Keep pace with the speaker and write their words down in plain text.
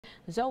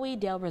Zoe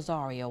Del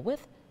Rosario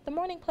with the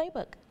Morning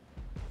Playbook.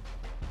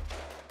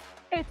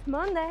 It's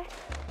Monday.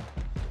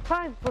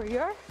 Time for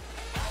your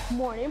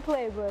Morning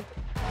Playbook.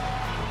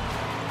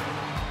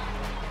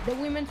 The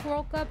Women's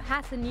World Cup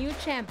has a new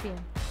champion.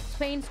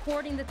 Spain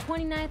scored in the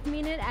 29th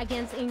minute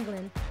against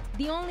England,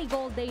 the only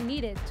goal they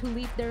needed to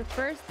lead their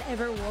first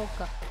ever World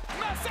Cup.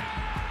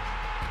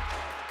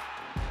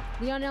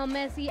 Lionel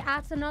Messi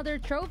adds another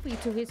trophy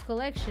to his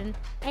collection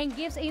and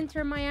gives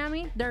Inter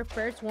Miami their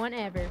first one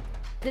ever.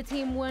 The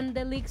team won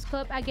the League's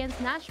Cup against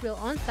Nashville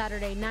on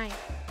Saturday night.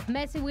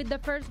 Messi with the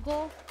first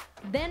goal,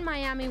 then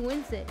Miami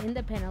wins it in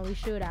the penalty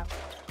shootout.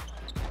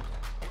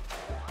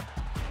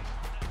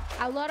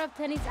 A lot of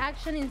tennis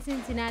action in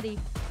Cincinnati.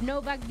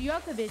 Novak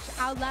Djokovic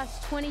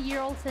outlasts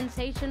 20-year-old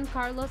sensation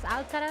Carlos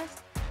Alcaraz.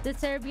 The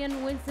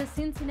Serbian wins the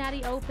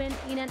Cincinnati Open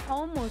in an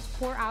almost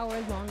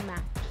 4-hour-long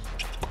match.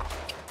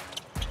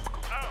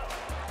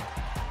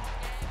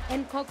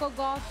 And Coco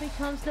Gauff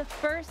becomes the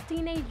first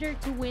teenager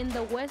to win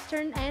the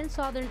Western and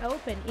Southern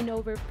Open in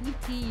over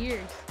 50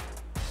 years.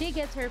 She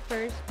gets her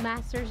first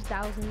Masters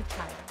 1000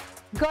 title.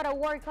 Gotta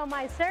work on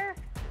my serve?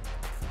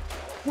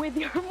 With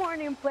your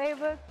Morning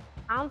Playbook,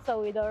 I'm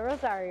Zoe Del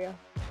Rosario.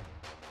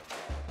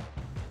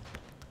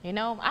 You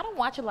know, I don't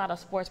watch a lot of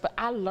sports, but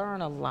I learn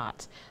a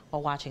lot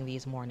while watching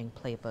these Morning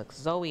Playbooks.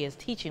 Zoe is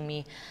teaching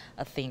me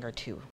a thing or two.